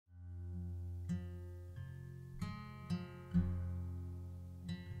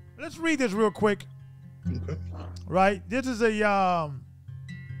Let's read this real quick. Okay. Right? This is in a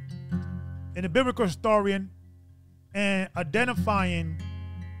biblical historian and identifying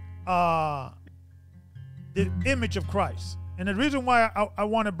the image of Christ. And the reason why I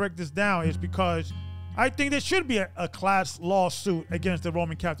want to break this down is because I think there should be a class lawsuit against the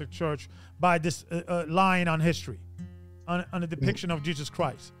Roman Catholic Church by this lying on history, on the depiction of Jesus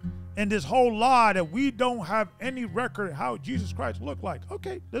Christ. And this whole lie that we don't have any record of how Jesus Christ looked like.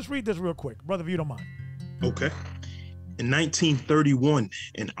 Okay, let's read this real quick, brother, if you don't mind. Okay. In 1931,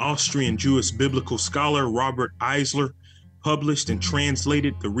 an Austrian Jewish biblical scholar, Robert Eisler, published and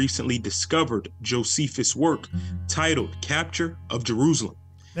translated the recently discovered Josephus work titled Capture of Jerusalem.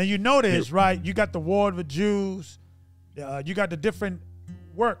 Now you notice, right, you got the War of the Jews, you got the different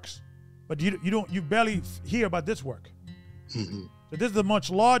works, but you barely hear about this work. Mm-hmm. So this is a much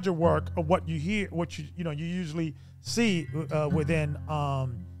larger work of what you hear, what you usually see within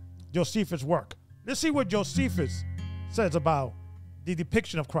Josephus' work. Let's see what Josephus says about the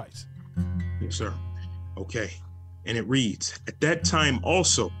depiction of Christ. Yes, sir. Okay. And it reads, at that time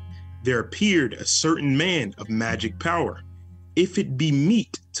also there appeared a certain man of magic power, if it be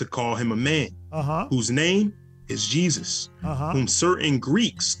meet to call him a man, whose name is Jesus, whom certain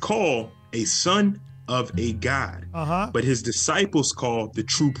Greeks call a son of a god, but his disciples call the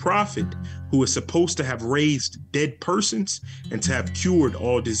true prophet, who is supposed to have raised dead persons and to have cured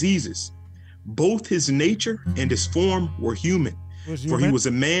all diseases. Both his nature and his form were human, for he was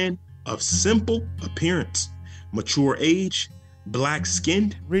a man of simple appearance, mature age,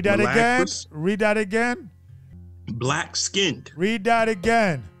 black-skinned. Read that again. Read that again. Black-skinned. Read that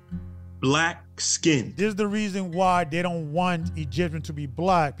again. Black-skinned. This is the reason why they don't want Egyptians to be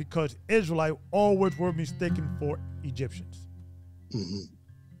black, because Israelites always were mistaken for Egyptians.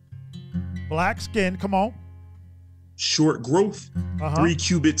 Black-skinned, come on. Short growth, 3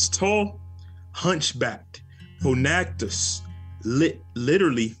 cubits tall, hunchbacked, phonactus,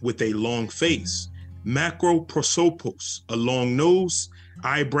 literally with a long face, macroprosopos, a long nose,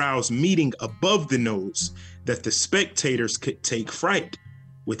 eyebrows meeting above the nose, that the spectators could take fright,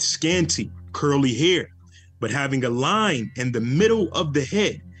 with scanty, curly hair, but having a line in the middle of the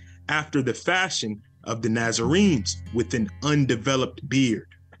head, after the fashion of the Nazarenes, with an undeveloped beard.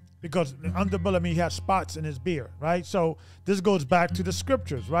 Because undeveloped means he has spots in his beard, right? So this goes back to the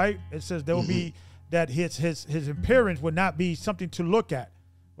scriptures, right? It says there will be that his appearance would not be something to look at,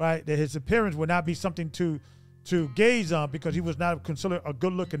 right? That his appearance would not be something to gaze on, because he was not considered a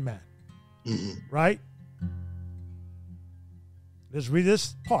good-looking man, right? Let's read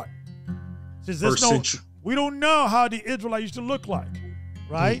this part. It says, we don't know how the Israelites used to look like,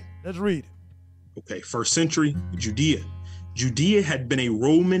 right? Let's read. Okay, 1st century Judea. Judea had been a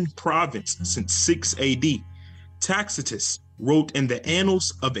Roman province since 6 AD. Tacitus wrote in the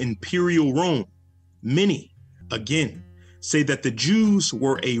Annals of Imperial Rome, many, again, say that the Jews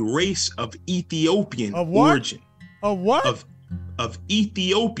were a race of Ethiopian origin. Of what? Of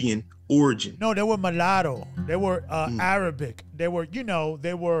Ethiopian origin. No, they were mulatto. They were Arabic. They were,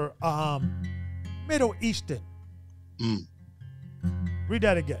 they were Middle Eastern. Read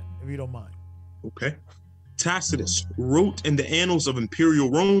that again, if you don't mind. Okay. Tacitus wrote in the Annals of Imperial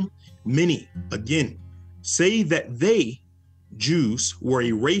Rome, many, again, say that they, Jews, were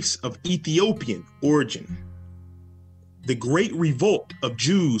a race of Ethiopian origin. The great revolt of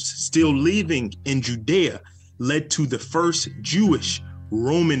Jews still living in Judea led to the first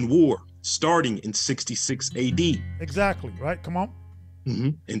Jewish-Roman War, starting in 66 AD. Exactly, right? Come on.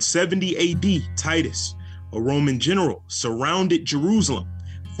 In 70 AD, Titus, a Roman general, surrounded Jerusalem,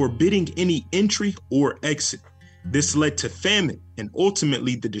 forbidding any entry or exit. This led to famine and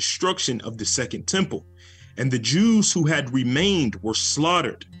ultimately the destruction of the Second Temple, and the Jews who had remained were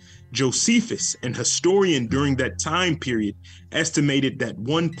slaughtered. Josephus, an historian during that time period, estimated that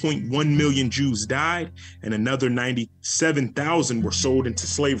 1.1 million Jews died and another 97,000 were sold into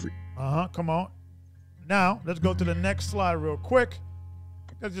slavery. Come on. Now, let's go to the next slide real quick.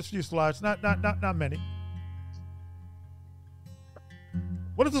 There's just a few slides, not many.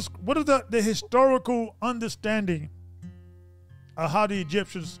 What is the historical understanding of how the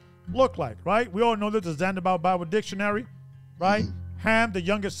Egyptians look like, right? We all know that the Zanzibar Bible Dictionary, right? Ham, the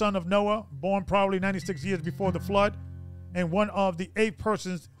youngest son of Noah, born probably 96 years before the flood, and one of the 8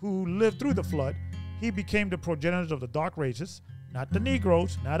 persons who lived through the flood, he became the progenitors of the dark races, not the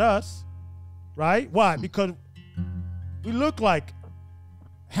Negroes, not us, right? Why? Because we look like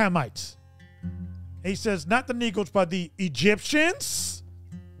Hamites. And he says, not the Negroes, but the Egyptians.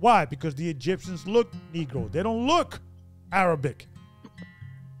 Why? Because the Egyptians look Negro. They don't look Arabic.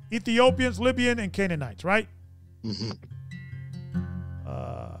 Ethiopians, Libyan, and Canaanites, right?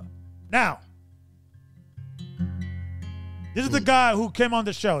 Now, this is the guy who came on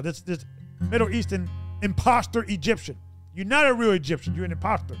the show. This Middle Eastern imposter Egyptian. You're not a real Egyptian. You're an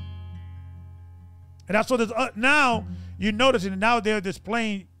imposter. And that's what this, now you're noticing now they're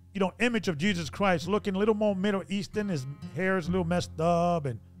displaying, image of Jesus Christ looking a little more Middle Eastern. His hair is a little messed up,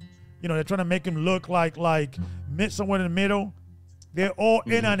 and they're trying to make him look like somewhere in the middle. They're all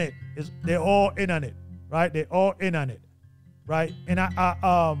in on it. They're all in on it, right? They're all in on it, right? And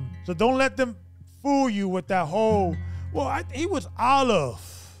so don't let them fool you with that whole. Well, he was olive.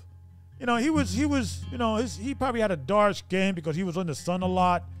 He probably had a dark skin because he was in the sun a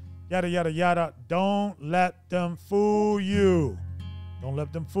lot. Yada, yada, yada. Don't let them fool you. Don't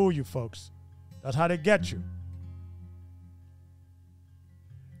let them fool you, folks. That's how they get you.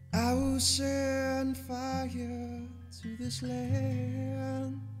 I will send fire to this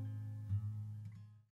land.